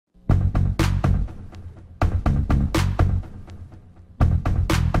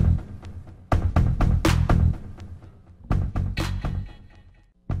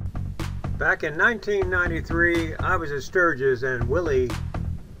Back in 1993, I was at Sturgis, and Willie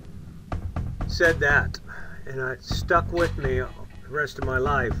said that, and it stuck with me the rest of my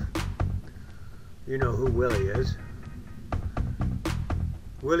life. You know who Willie is.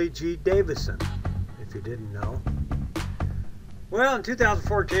 Willie G. Davidson, if you didn't know. Well, in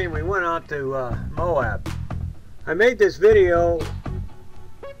 2014, we went out to Moab. I made this video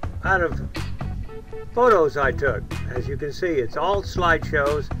out of photos I took. As you can see, it's all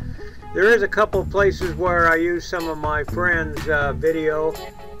slideshows. There is a couple places where I used some of my friend's video.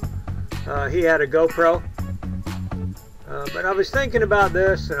 He had a GoPro. But I was thinking about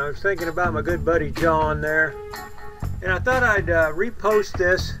this, and I was thinking about my good buddy John there. And I thought I'd repost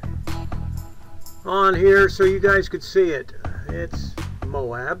this on here so you guys could see it. It's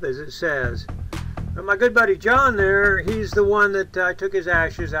Moab, as it says. But my good buddy John there, he's the one that I took his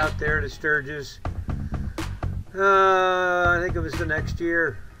ashes out there to Sturgis. I think it was the next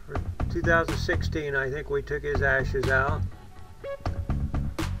year. 2016, I think we took his ashes out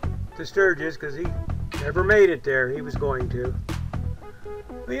to Sturgis because he never made it there. He was going to.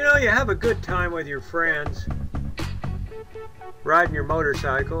 Well, you know, you have a good time with your friends riding your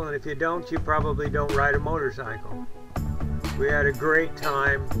motorcycle, and if you don't, you probably don't ride a motorcycle. We had a great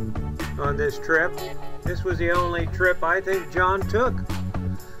time on this trip. This was the only trip I think John took,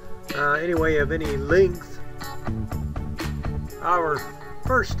 anyway, of any length. Our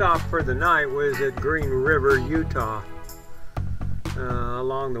first stop for the night was at Green River, Utah.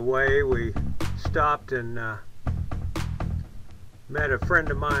 Along the way, we stopped and met a friend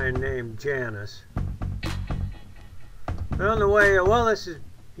of mine named Janice. On the way, Wallace is,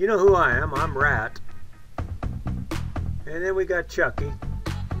 you know who I am, I'm Rat. And then we got ChuckE.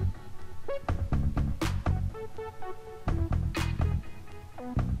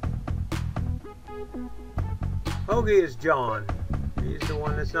 Hoagie is John. He's the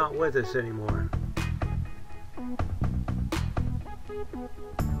one that's not with us anymore.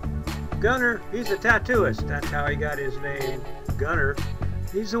 Gunner, he's a tattooist. That's how he got his name, Gunner.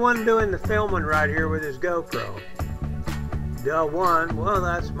 He's the one doing the filming right here with his GoPro. The one, well,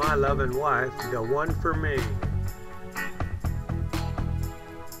 that's my loving wife. The one for me.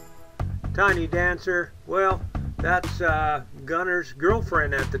 Tiny Dancer, well, that's Gunner's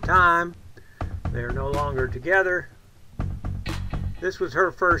girlfriend at the time. They're no longer together. This was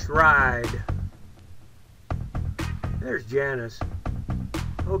her first ride. There's Janice.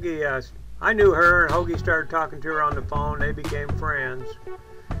 Hoagie, I knew her, and Hoagie started talking to her on the phone. They became friends.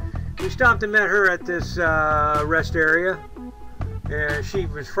 We stopped and met her at this rest area, and she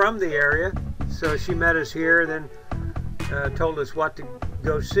was from the area, so she met us here, then told us what to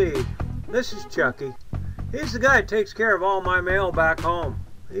go see. This is ChuckE. He's the guy that takes care of all my mail back home.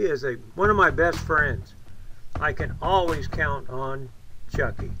 He is one of my best friends. I can always count on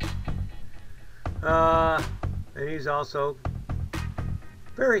ChuckE. And he's also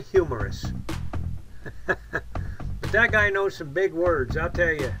very humorous. But that guy knows some big words, I'll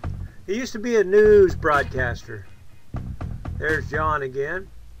tell you. He used to be a news broadcaster. There's John again.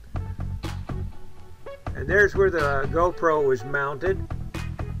 And there's where the GoPro was mounted.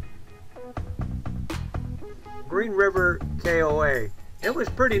 Green River KOA. It was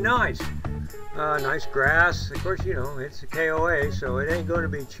pretty nice. Nice grass. Of course, you know, it's a KOA, so it ain't going to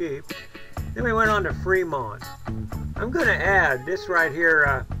be cheap. Then we went on to Fremont. I'm going to add this right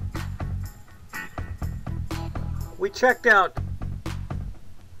here. We checked out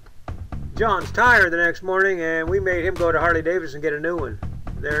John's tire the next morning, and we made him go to Harley Davidson and get a new one.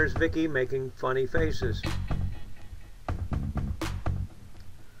 There's Vicky making funny faces.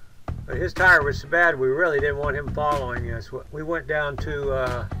 But his tire was so bad, we really didn't want him following us. We went down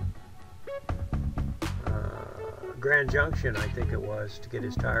to Grand Junction, I think it was, to get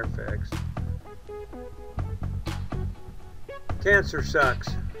his tire fixed. Cancer sucks.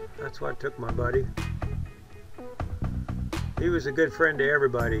 That's what took my buddy. He was a good friend to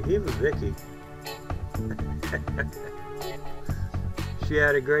everybody, even Vicky. She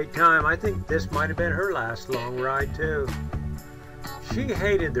had a great time. I think this might have been her last long ride too. She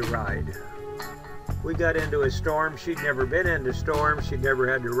hated the ride. We got into a storm. She'd never been into storms. She'd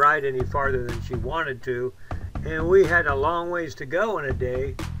never had to ride any farther than she wanted to. And we had a long ways to go in a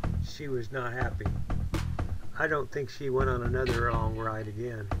day. She was not happy. I don't think she went on another long ride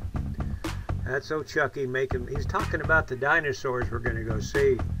again. That's so ChuckE making. He's talking about the dinosaurs we're going to go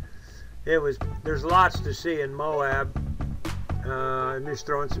see. There's lots to see in Moab. I'm just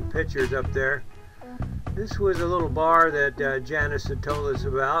throwing some pictures up there. This was a little bar that Janice had told us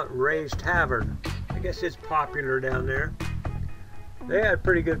about, Ray's Tavern. I guess it's popular down there. They had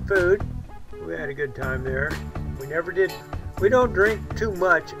pretty good food. We had a good time there. We never did We don't drink too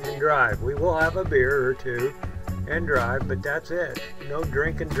much and drive. We will have a beer or two and drive, but that's it. No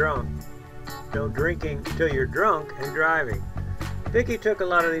drinking drunk. No drinking till you're drunk and driving. Vicki took a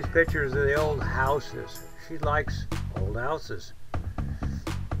lot of these pictures of the old houses. She likes old houses.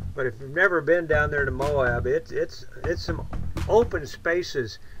 But if you've never been down there to Moab, it's some open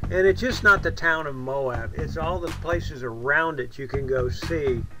spaces, and it's just not the town of Moab. It's all the places around it you can go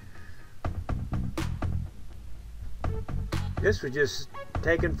see. This was just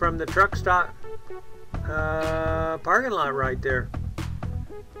taken from the truck stop parking lot right there.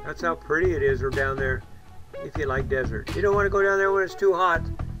 That's how pretty it is down there if you like desert. You don't want to go down there when it's too hot.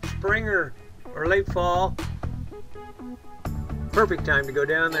 Spring or late fall, perfect time to go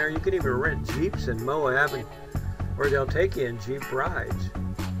down there. You can even rent Jeeps in Moab, or they'll take you in Jeep rides.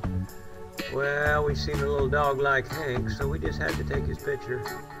 Well, we seen a little dog like Hank, so we just had to take his picture.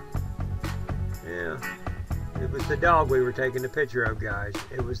 Yeah, it was the dog we were taking the picture of, guys.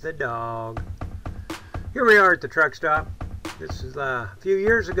 It was the dog. Here we are at the truck stop. This is a few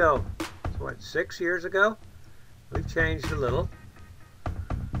years ago. It's what, 6 years ago? We've changed a little.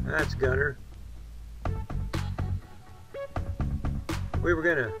 That's Gunner. We were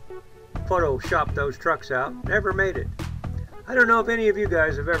gonna Photoshop those trucks out. Never made it. I don't know if any of you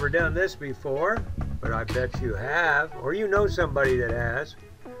guys have ever done this before, but I bet you have, or you know somebody that has.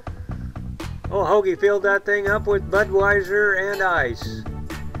 Oh, Hoagie filled that thing up with Budweiser and ice.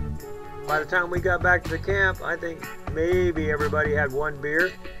 By the time we got back to the camp, I think maybe everybody had one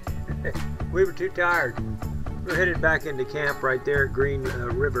beer. We were too tired. We're headed back into camp right there at Green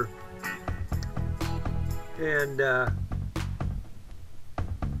River. And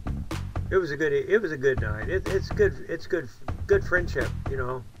it was a good night. It's good friendship, you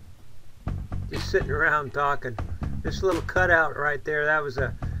know. Just sitting around talking. This little cutout right there, that was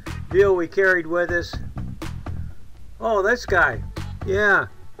a deal we carried with us. Oh, this guy. Yeah.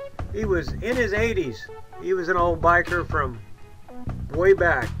 He was in his 80s. He was an old biker from way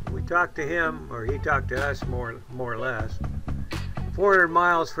back. We talked to him, or he talked to us more or less. 400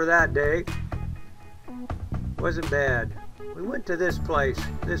 miles for that day. Wasn't bad. We went to this place.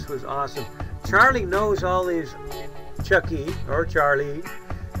 This was awesome. Charlie knows all these, ChuckE, or Charlie,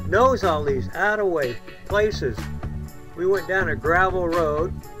 knows all these out-of-way places. We went down a gravel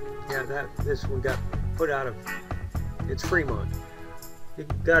road. Yeah, this one got put out of, it's Fremont.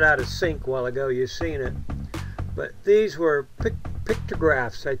 It got out of sync a while ago, you've seen it. But these were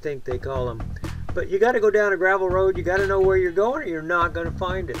pictographs, I think they call them. But you got to go down a gravel road, you got to know where you're going, or you're not going to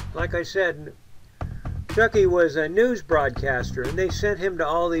find it. Like I said, ChuckE was a news broadcaster, and they sent him to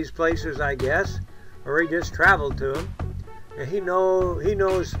all these places, I guess, or he just traveled to them. And he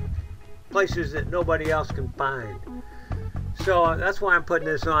knows places that nobody else can find. So that's why I'm putting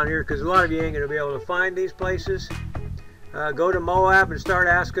this on here, because a lot of you ain't going to be able to find these places. Go to Moab and start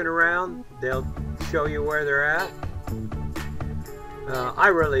asking around. They'll show you where they're at. I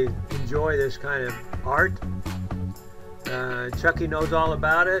really enjoy this kind of art. ChuckE knows all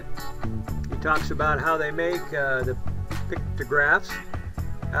about it. He talks about how they make the pictographs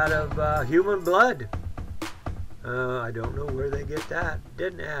out of human blood. I don't know where they get that.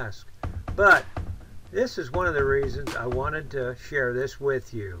 Didn't ask. But this is one of the reasons I wanted to share this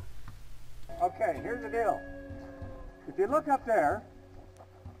with you. Okay, here's the deal. If you look up there,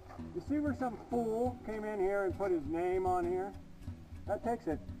 you see where some fool came in here and put his name on here? That takes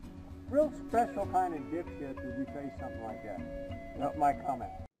a real special kind of dipshit to do say something like that. That's my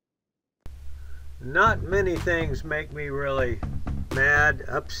comment. Not many things make me really mad,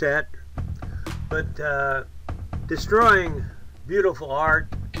 upset, but destroying beautiful art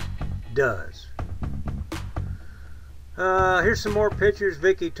does. Here's some more pictures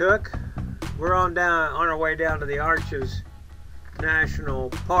Vicki took. We're on our way down to the Arches National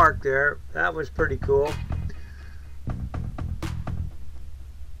Park there. That was pretty cool.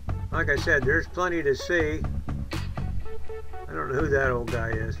 Like I said, there's plenty to see. I don't know who that old guy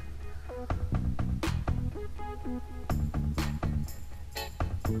is.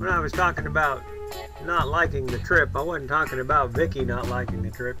 When I was talking about not liking the trip, I wasn't talking about Vicki not liking the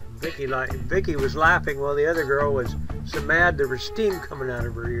trip. Vicki was laughing while the other girl was so mad there was steam coming out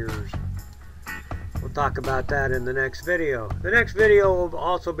of her ears. We'll talk about that in the next video. The next video will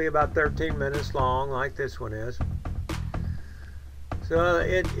also be about 13 minutes long, like this one is. So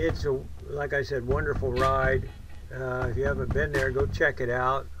it's a, like I said, wonderful ride. If you haven't been there, go check it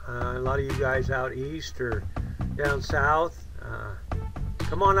out. A lot of you guys out east or down south,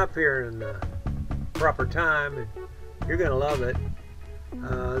 come on up here in the proper time, and you're gonna love it.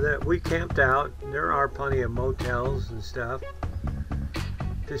 That we camped out. There are plenty of motels and stuff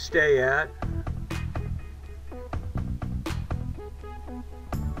to stay at.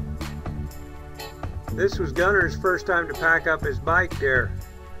 This was Gunner's first time to pack up his bike there.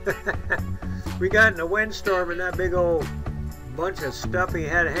 We got in a windstorm and that big old bunch of stuff he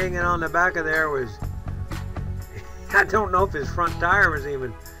had hanging on the back of there was, I don't know if his front tire was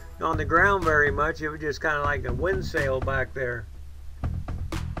even on the ground very much. It was just kind of like a wind sail back there.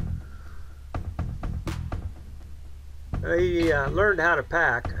 He learned how to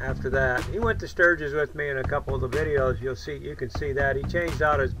pack after that. He went to Sturgis with me in a couple of the videos. You can see that. He changed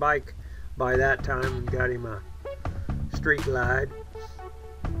out his bike by that time and got him a Street Glide.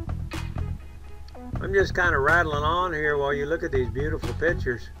 I'm just kind of rattling on here while you look at these beautiful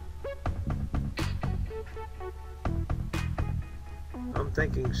pictures. I'm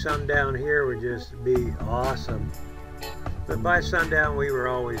thinking sundown here would just be awesome. But by sundown we were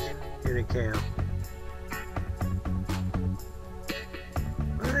always in a camp.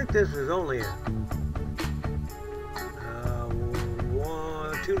 I think this was only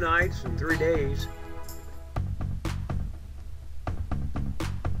 2 nights and 3 days.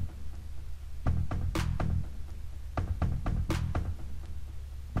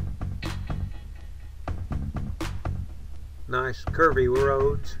 Nice curvy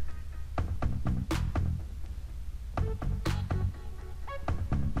roads.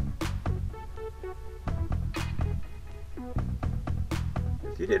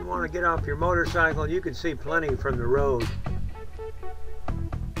 If you didn't want to get off your motorcycle, you could see plenty from the road.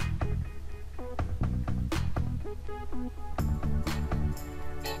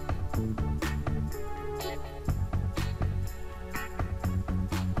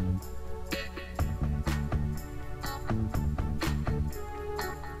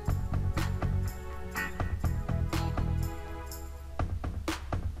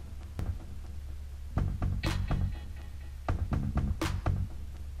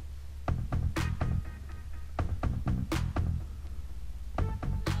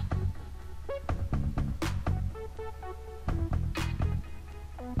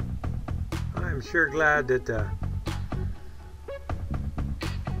 I'm sure glad that the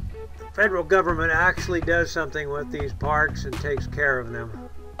federal government actually does something with these parks and takes care of them.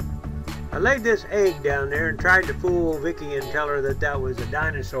 I laid this egg down there and tried to fool Vicky and tell her that that was a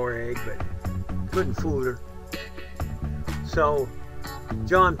dinosaur egg, but couldn't fool her. So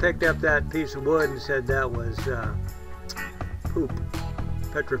John picked up that piece of wood and said that was poop,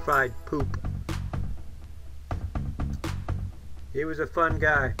 petrified poop. He was a fun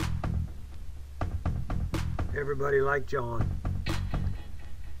guy. Everybody liked John.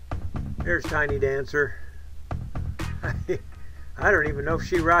 There's Tiny Dancer. I don't even know if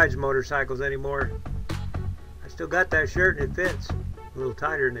she rides motorcycles anymore. I still got that shirt and it fits. A little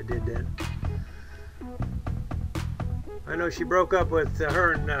tighter than it did then. I know she broke up with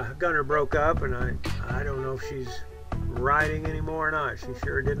her and Gunner broke up, and I don't know if she's riding anymore or not. She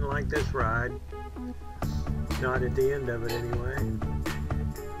sure didn't like this ride. Not at the end of it anyway.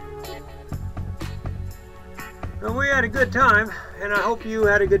 Well, we had a good time, and I hope you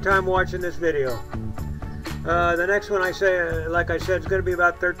had a good time watching this video. The next one, like I said, is going to be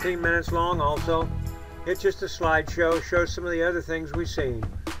about 13 minutes long also. It's just a slideshow, shows some of the other things we've seen.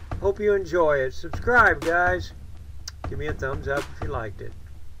 Hope you enjoy it. Subscribe, guys. Give me a thumbs up if you liked it.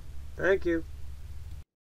 Thank you.